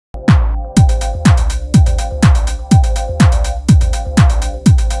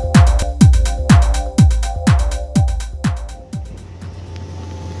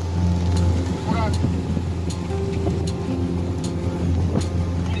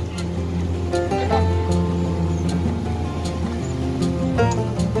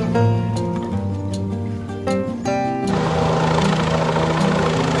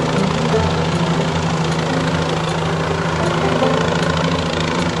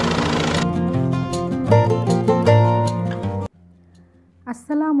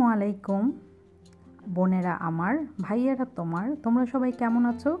আসসালামু আলাইকুম বোনেরা আমার, ভাইয়েরা তোমরা সবাই কেমন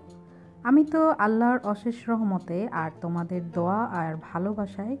আছো? আমি তো আল্লাহর অশেষ রহমতে আর তোমাদের দোয়া আর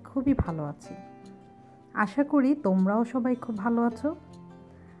ভালোবাসায় খুবই ভালো আছি। আশা করি তোমরাও সবাই খুব ভালো আছো।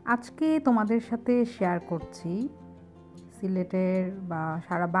 আজকে তোমাদের সাথে শেয়ার করছি সিলেটের বা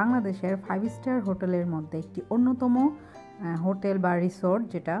সারা বাংলাদেশের 5 স্টার হোটেলের মধ্যে একটি অন্যতম হোটেল বা রিসোর্ট,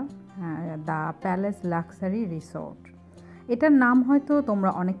 যেটা দ্য প্যালেস লাক্সারি রিসোর্ট। এটার নাম হয়তো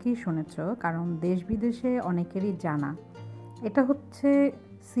তোমরা অনেকেই শুনেছ, কারণ দেশ বিদেশে অনেকেরই জানা। এটা হচ্ছে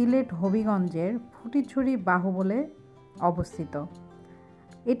সিলেট হবিগঞ্জের ফটিকছড়ি বাহুবলে অবস্থিত।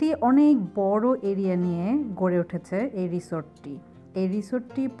 এটি অনেক বড় এরিয়া নিয়ে গড়ে উঠেছে এই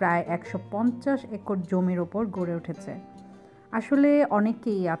রিসোর্টটি প্রায় 150 একর জমির ওপর গড়ে উঠেছে। আসলে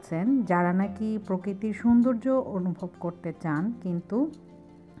অনেকেই আছেন যারা নাকি প্রকৃতির সৌন্দর্য অনুভব করতে চান, কিন্তু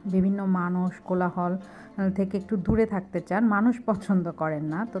বিভিন্ন মানুষ কোলাহল থেকে একটু দূরে থাকতে চান, মানুষ পছন্দ করেন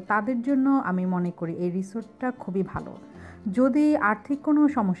না। তো তাদের জন্য আমি মনে করি এই রিসোর্টটা খুবই ভালো। যদি আর্থিক কোনো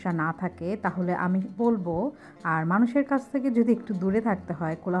সমস্যা না থাকে তাহলে আমি বলবো, আর মানুষের কাছ থেকে যদি একটু দূরে থাকতে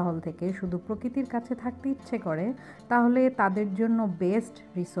হয়, কোলাহল থেকে শুধু প্রকৃতির কাছে থাকতে ইচ্ছে করে, তাহলে তাদের জন্য বেস্ট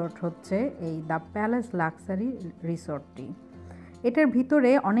রিসোর্ট হচ্ছে এই দ্য প্যালেস লাক্সারি রিসোর্টটি। এটার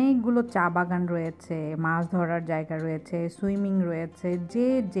ভিতরে অনেকগুলো চা বাগান রয়েছে, মাছ ধরার জায়গা রয়েছে, সুইমিং রয়েছে। যে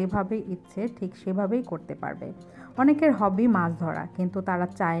যেভাবে ইচ্ছে ঠিক সেভাবেই করতে পারবে। অনেকের হবি মাছ ধরা, কিন্তু তারা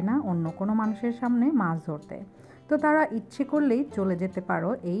চায় না অন্য কোনো মানুষের সামনে মাছ ধরতে। তো তারা ইচ্ছে করলেই চলে যেতে পারো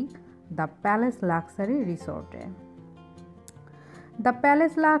এই দ্য প্যালেস লাক্সারি রিসোর্টে। দ্য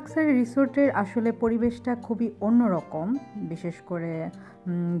প্যালেস লাক্সারি রিসোর্টের আসলে পরিবেশটা খুবই অন্যরকম, বিশেষ করে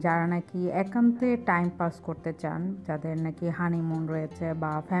যারা নাকি একান্তে টাইম পাস করতে চান, যাদের নাকি হানিমুন রয়েছে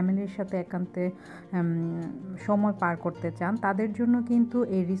বা ফ্যামিলির সাথে একান্তে সময় পার করতে চান, তাদের জন্য কিন্তু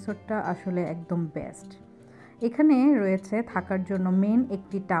এই রিসোর্টটা আসলে একদম বেস্ট। এখানে রয়েছে থাকার জন্য মেন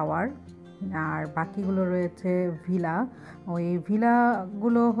একটি টাওয়ার, আর বাকিগুলো রয়েছে ভিলা। ওই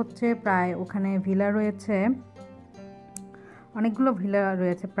ভিলাগুলো হচ্ছে প্রায়, ওখানে ভিলা রয়েছে অনেকগুলো ভিলা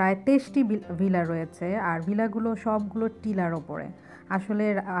রয়েছে, প্রায় 23টি ভিলা রয়েছে। আর ভিলাগুলো সবগুলো টিলার ওপরে আসলে।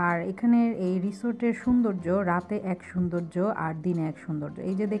 আর এখানের এই রিসোর্টের সৌন্দর্য রাতে এক সৌন্দর্য আর দিনে এক সৌন্দর্য।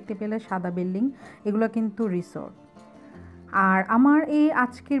 এই যে দেখতে পেলে সাদা বিল্ডিং, এগুলো কিন্তু রিসোর্ট। আর আমার এই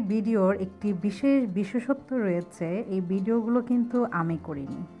আজকের ভিডিওর একটি বিশেষত্ব রয়েছে। এই ভিডিওগুলো কিন্তু আমি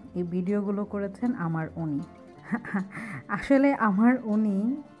করিনি, এই ভিডিওগুলো করেছেন আমার উনি। আসলে আমার উনি,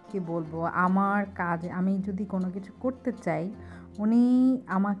 কি বলবো, আমার কাজ আমি যদি কোনো কিছু করতে চাই, উনি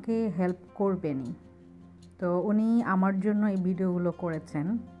আমাকে হেল্প করবেনই। তো উনি আমার জন্য এই ভিডিওগুলো করেছেন।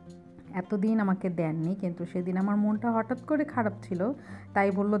 এতদিন আমাকে দেননি, কিন্তু সেদিন আমার মনটা হঠাৎ করে খারাপ ছিল, তাই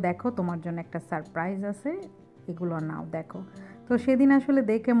বলল দেখো তোমার জন্য একটা সারপ্রাইজ আছে, এগুলো নাও দেখো। তো সেদিন আসলে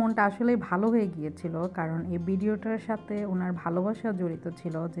দেখে মনটা আসলেই ভালো হয়ে গিয়েছিল, কারণ এই ভিডিওটার সাথে ওনার ভালোবাসা জড়িত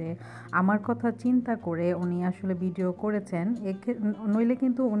ছিল, যে আমার কথা চিন্তা করে উনি আসলে ভিডিও করেছেন। নইলে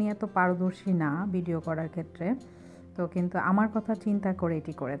কিন্তু উনি এত পারদর্শী না ভিডিও করার ক্ষেত্রে, তো কিন্তু আমার কথা চিন্তা করে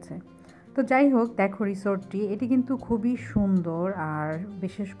এটি করেছে। তো যাই হোক, দেখো রিসোর্টটি, এটি কিন্তু খুবই সুন্দর, আর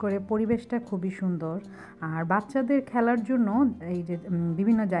বিশেষ করে পরিবেশটা খুবই সুন্দর। আর বাচ্চাদের খেলার জন্য এই যে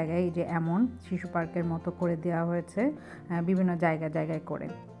বিভিন্ন জায়গায়, এই যে এমন শিশু পার্কের মতো করে দেওয়া হয়েছে বিভিন্ন জায়গায় করে।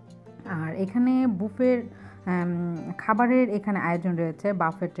 আর এখানে বুফের খাবারের এখানে আয়োজন রয়েছে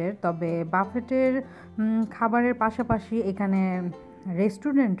বাফেটের। তবে বাফেটের খাবারের পাশাপাশি এখানে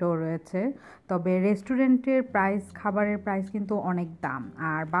রেস্টুরেন্টও রয়েছে। তবে রেস্টুরেন্টের খাবারের প্রাইস কিন্তু অনেক দাম।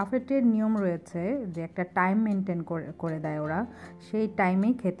 আর বাফেটের নিয়ম রয়েছে যে একটা টাইম মেনটেন করে দেয় ওরা, সেই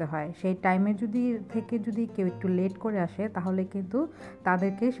টাইমেই খেতে হয়। সেই টাইমে যদি কেউ একটু লেট করে আসে, তাহলে কিন্তু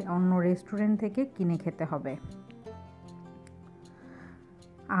তাদেরকে অন্য রেস্টুরেন্ট থেকে কিনে খেতে হবে।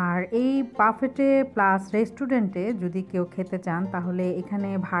 আর এই বাফেটে প্লাস রেস্টুরেন্টে যদি কেউ খেতে চান, তাহলে এখানে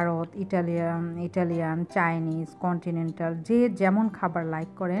ভারত, ইটালিয়ান, চাইনিজ, কন্টিনেন্টাল, যে যেমন খাবার লাইক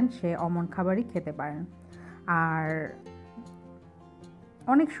করেন সে অমন খাবারই খেতে পারেন। আর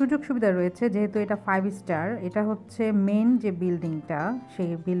অনেক সুযোগ সুবিধা রয়েছে, যেহেতু এটা 5 স্টার। এটা হচ্ছে মেন যে বিল্ডিংটা, সেই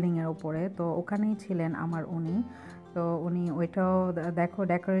বিল্ডিংয়ের উপরে। তো ওখানেই ছিলেন আমার উনি। তো উনি ওইটাও দেখো,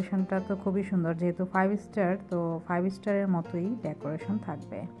 ডেকোরেশনটা তো খুবই সুন্দর, যেহেতু 5 স্টার, তো 5 স্টারের মতোই ডেকোরেশন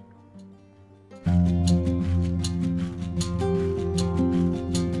থাকবে।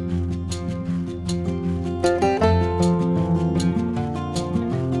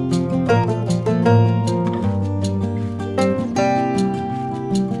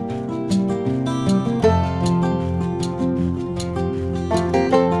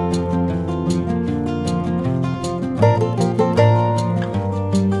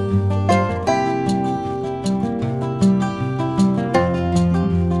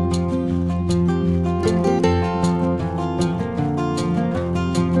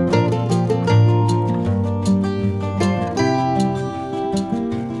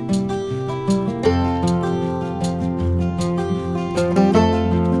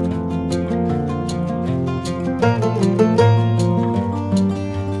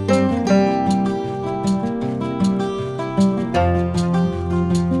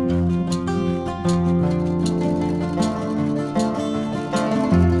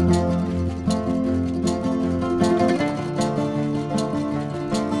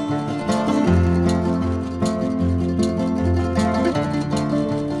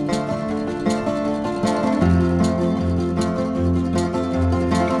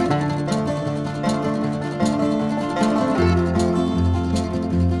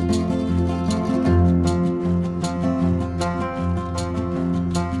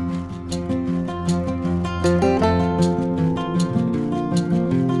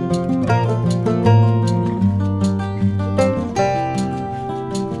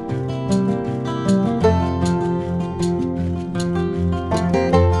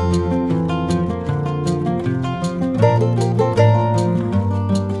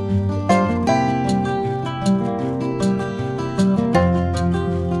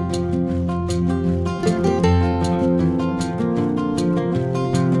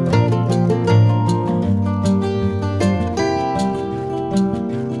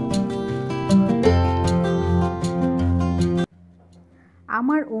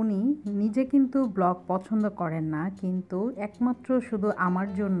 আমার উনি নিজে কিন্তু ব্লগ পছন্দ করেন না, কিন্তু একমাত্র শুধু আমার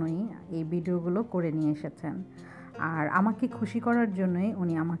জন্যই এই ভিডিওগুলো করে নিয়ে এসেছেন। আর আমাকে খুশি করার জন্যই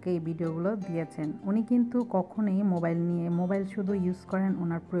উনি আমাকে এই ভিডিওগুলো দিয়েছেন। উনি কিন্তু কখনোই মোবাইল শুধু ইউজ করেন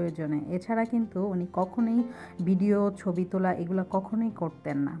ওনার প্রয়োজনে, এছাড়া কিন্তু উনি কখনোই ভিডিও ছবি তোলা এগুলো কখনোই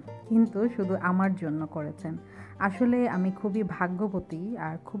করতেন না, কিন্তু শুধু আমার জন্য করেছেন। আসলে আমি খুবই ভাগ্যবতী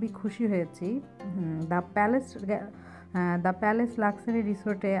আর খুবই খুশি হয়েছি। দ্য প্যালেস লাক্সারি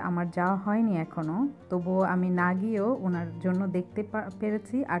রিসোর্টে আমার যাওয়া হয়নি এখনও, তবুও আমি না গিয়েও ওনার জন্য দেখতে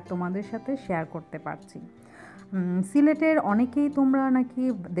পেরেছি আর তোমাদের সাথে শেয়ার করতে পারছি। সিলেটের অনেকেই তোমরা নাকি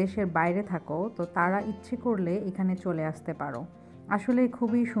দেশের বাইরে থাকো, তো তারা ইচ্ছে করলে এখানে চলে আসতে পারো। আসলে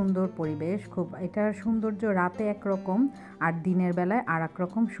খুবই সুন্দর পরিবেশ, এটার সৌন্দর্য রাতে একরকম আর দিনের বেলায় আর এক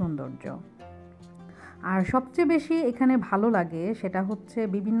রকম সৌন্দর্য। আর সবচেয়ে বেশি এখানে ভালো লাগে সেটা হচ্ছে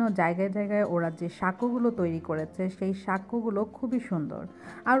বিভিন্ন জায়গায় জায়গায় ওরা যে সাঁকোগুলো তৈরি করেছে, সেই সাঁকোগুলো খুবই সুন্দর।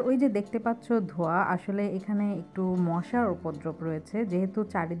 আর ওই যে দেখতে পাচ্ছ ধোঁয়া, আসলে এখানে একটু মশার উপদ্রব রয়েছে, যেহেতু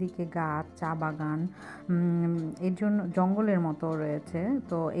চারিদিকে গাছ, চা বাগান, এর জন্য জঙ্গলের মতো রয়েছে,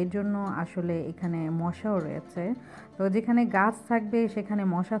 তো এর জন্য আসলে এখানে মশাও রয়েছে। তো যেখানে গাছ থাকবে সেখানে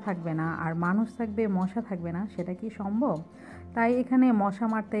মশা থাকবে না, আর মানুষ থাকবে মশা থাকবে না, সেটা কি সম্ভব? তাই এখানে মশা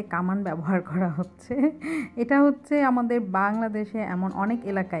মারতে কামান ব্যবহার করা হচ্ছে। এটা হচ্ছে আমাদের বাংলাদেশে এমন অনেক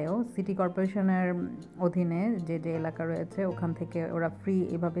এলাকায়ও সিটি কর্পোরেশনের অধীনে যে যে এলাকা রয়েছে ওখান থেকে ওরা ফ্রি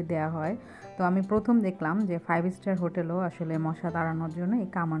এভাবে দেয়া হয়। তো আমি প্রথম দেখলাম যে 5 স্টার হোটেলও আসলে মশা তাড়ানোর জন্য এই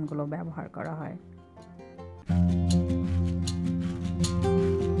কামানগুলো ব্যবহার করা হয়।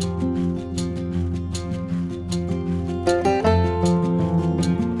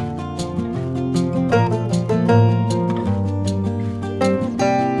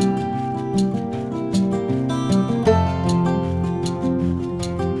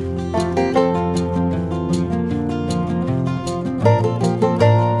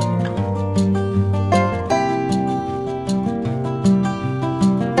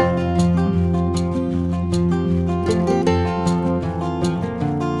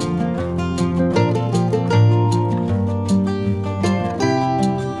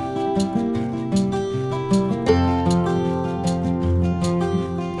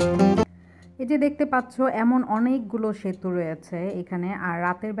 এই যে দেখতে পাচ্ছ এমন অনেকগুলো সেতু রয়েছে এখানে, আর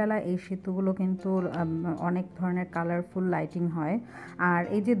রাতের বেলা এই সেতুগুলো কিন্তু অনেক ধরনের কালারফুল লাইটিং হয়। আর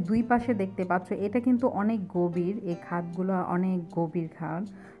এই যে দুই পাশে দেখতে পাচ্ছ এটা কিন্তু অনেক গভীর, এই খাতগুলো অনেক গভীর খাত,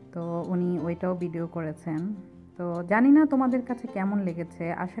 তো উনি ওইটাও ভিডিও করেছেন। তো জানি না তোমাদের কাছে কেমন লেগেছে,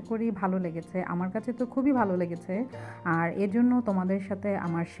 আশা করি ভালো লেগেছে। আমার কাছে তো খুবই ভালো লেগেছে, আর এজন্য তোমাদের সাথে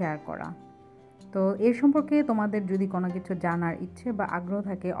আমার শেয়ার করা। তো এর সম্পর্কে তোমাদের যদি কোনো কিছু জানার ইচ্ছে বা আগ্রহ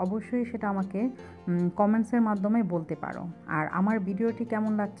থাকে, অবশ্যই সেটা আমাকে কমেন্টসের মাধ্যমে বলতে পারো। আর আমার ভিডিওটি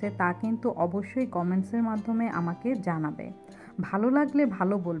কেমন লাগছে তা কিন্তু অবশ্যই কমেন্টসের মাধ্যমে আমাকে জানাবে। ভালো লাগলে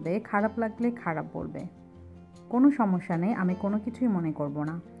ভালো বলবে, খারাপ লাগলে খারাপ বলবে, কোনো সমস্যা নেই, আমি কোনো কিছুই মনে করব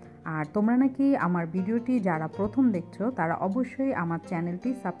না। আর তোমরা নাকি আমার ভিডিওটি যারা প্রথম দেখছো তারা অবশ্যই আমার চ্যানেলটি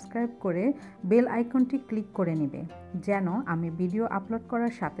সাবস্ক্রাইব করে বেল আইকনটি ক্লিক করে নেবে, যেন আমি ভিডিও আপলোড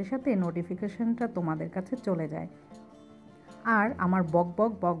করার সাথে সাথে নোটিফিকেশনটা তোমাদের কাছে চলে যায়, আর আমার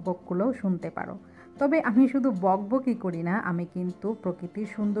বকবকগুলোও শুনতে পারো। তবে আমি শুধু বকবকই করি না, আমি কিন্তু প্রকৃতির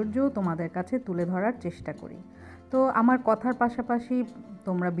সৌন্দর্যও তোমাদের কাছে তুলে ধরার চেষ্টা করি। তো আমার কথার পাশাপাশি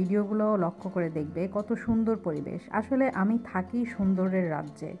তোমরা ভিডিওগুলো লক্ষ্য করে দেখবে কত সুন্দর পরিবেশ। আসলে আমি থাকি সুন্দরের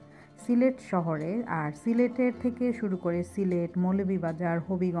রাজ্যে, সিলেট শহরে। আর সিলেটের থেকে শুরু করে সিলেট, মৌলভীবাজার,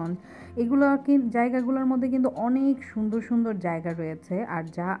 হবিগঞ্জ, জায়গাগুলোর মধ্যে কিন্তু অনেক সুন্দর সুন্দর জায়গা রয়েছে, আর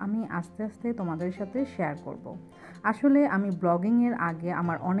যা আমি আস্তে আস্তে তোমাদের সাথে শেয়ার করব। আসলে আমি ব্লগিংয়ের আগে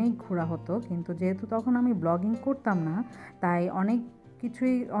আমার অনেক ঘোরা হতো, কিন্তু যেহেতু তখন আমি ব্লগিং করতাম না, তাই অনেক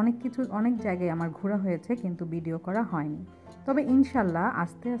জায়গায় আমার ঘোরা হয়েছে, কিন্তু ভিডিও করা হয়নি। তবে ইনশাল্লাহ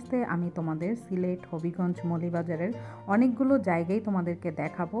আস্তে আস্তে আমি তোমাদের সিলেট, হবিগঞ্জ, মৌলভীবাজারের অনেকগুলো জায়গায় তোমাদেরকে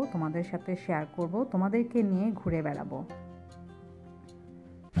দেখাবো, তোমাদের সাথে শেয়ার করব, তোমাদেরকে নিয়ে ঘুরে বেড়াবো।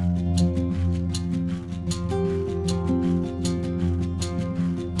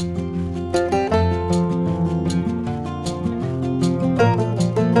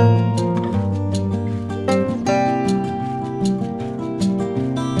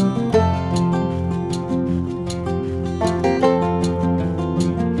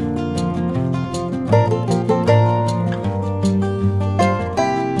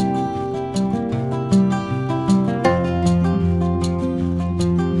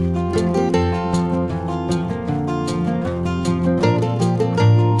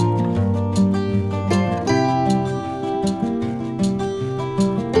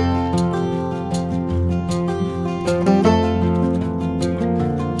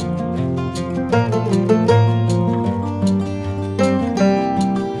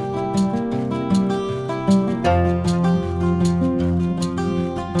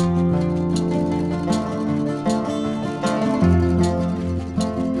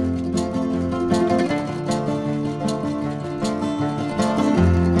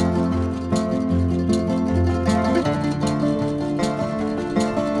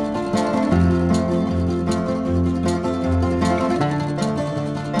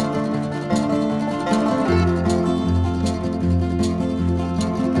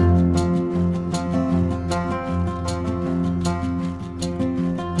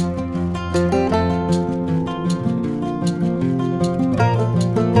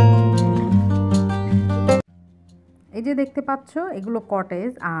 যে দেখতে পাচ্ছ এগুলো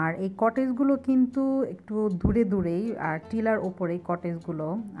কটেজ, আর এই কটেজগুলো কিন্তু একটু দূরে দূরেই, আর টিলার ওপরেই কটেজগুলো।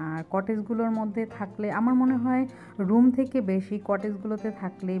 আর কটেজগুলোর মধ্যে থাকলে আমার মনে হয় রুম থেকে বেশি কটেজগুলোতে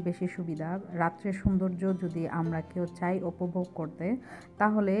থাকলেই বেশি সুবিধা। রাত্রের সৌন্দর্য যদি আমরা কেউ চাই উপভোগ করতে,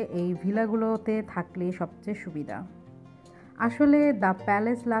 তাহলে এই ভিলাগুলোতে থাকলে সবচেয়ে সুবিধা। আসলে দ্য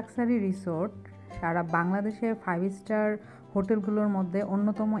প্যালেস লাক্সারি রিসোর্ট সারা বাংলাদেশে 5 স্টার হোটেলগুলোর মধ্যে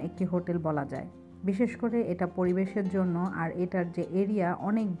অন্যতম একটি হোটেল বলা যায়। বিশেষ করে এটা পরিবেশের জন্য, আর এটার যে এরিয়া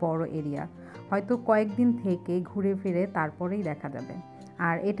অনেক বড় এরিয়া, হয়তো কয়েকদিন থেকে ঘুরে ফিরে তারপরেই দেখা যাবে।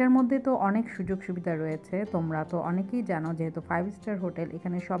 আর এটার মধ্যে তো অনেক সুযোগ সুবিধা রয়েছে, তোমরা তো অনেকেই জানো, যেহেতু 5 স্টার হোটেল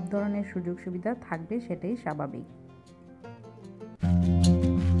এখানে সব ধরনের সুযোগ সুবিধা থাকবে, সেটাই স্বাভাবিক।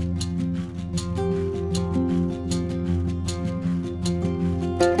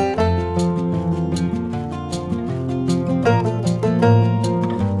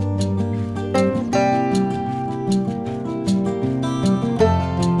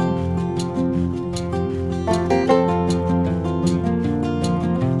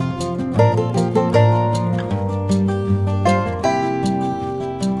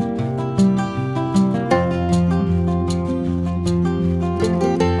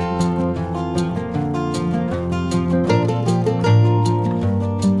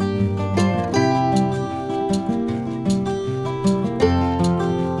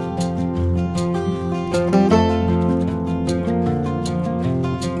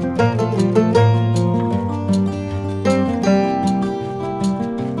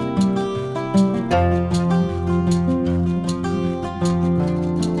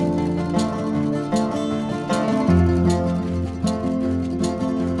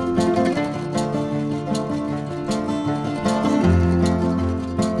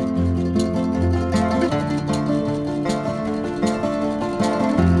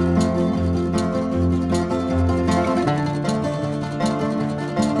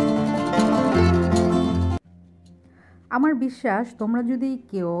 আমার বিশ্বাস তোমরা যদি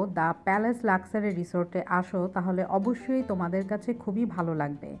কেউ দ্য প্যালেস লাক্সারি রিসোর্টে আসো, তাহলে অবশ্যই তোমাদের কাছে খুবই ভালো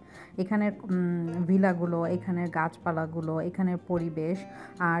লাগবে। এখানের ভিলাগুলো, এখানের গাছপালাগুলো, এখানের পরিবেশ,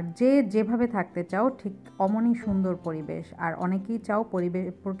 আর যে যেভাবে থাকতে চাও ঠিক অমনই সুন্দর পরিবেশ। আর অনেকেই চাও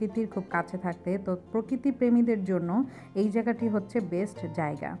প্রকৃতির খুব কাছে থাকতে, তো প্রকৃতি প্রেমীদের জন্য এই জায়গাটি হচ্ছে বেস্ট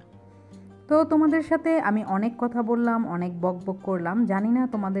জায়গা। তো তোমাদের সাথে আমি অনেক কথা বললাম, অনেক বকবক করলাম। জানি না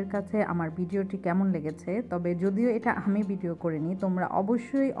তোমাদের কাছে আমার ভিডিওটি কেমন লেগেছে, তবে যদিও এটা আমি ভিডিও করিনি, তোমরা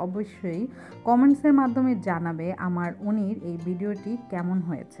অবশ্যই অবশ্যই কমেন্টসের মাধ্যমে জানাবে আমার উনির এই ভিডিওটি কেমন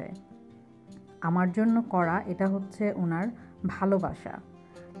হয়েছে। আমার জন্য করা এটা হচ্ছে ওনার ভালোবাসা।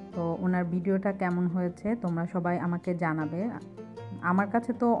 তো ওনার ভিডিওটা কেমন হয়েছে তোমরা সবাই আমাকে জানাবে। আমার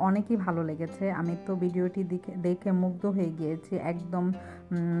কাছে তো অনেকই ভালো লেগেছে, আমি তো ভিডিওটি দেখে মুগ্ধ হয়ে গিয়েছি। একদম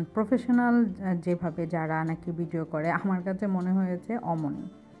প্রফেশনাল যেভাবে যারা নাকি ভিডিও করে, আমার কাছে মনে হয়েছে অমনই।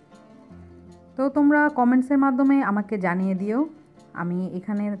 তো তোমরা কমেন্টসের মাধ্যমে আমাকে জানিয়ে দিও। আমি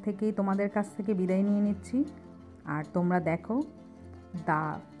এখানে থেকেই তোমাদের কাছ থেকে বিদায় নিয়ে নিচ্ছি। আর তোমরা দেখো দ্য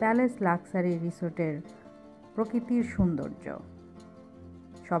প্যালেস লাক্সারি রিসোর্টের প্রকৃতির সৌন্দর্য।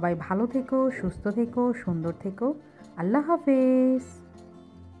 সবাই ভালো থেকো, সুস্থ থেকো, সুন্দর থেকো। আল্লাহ হাফেজ।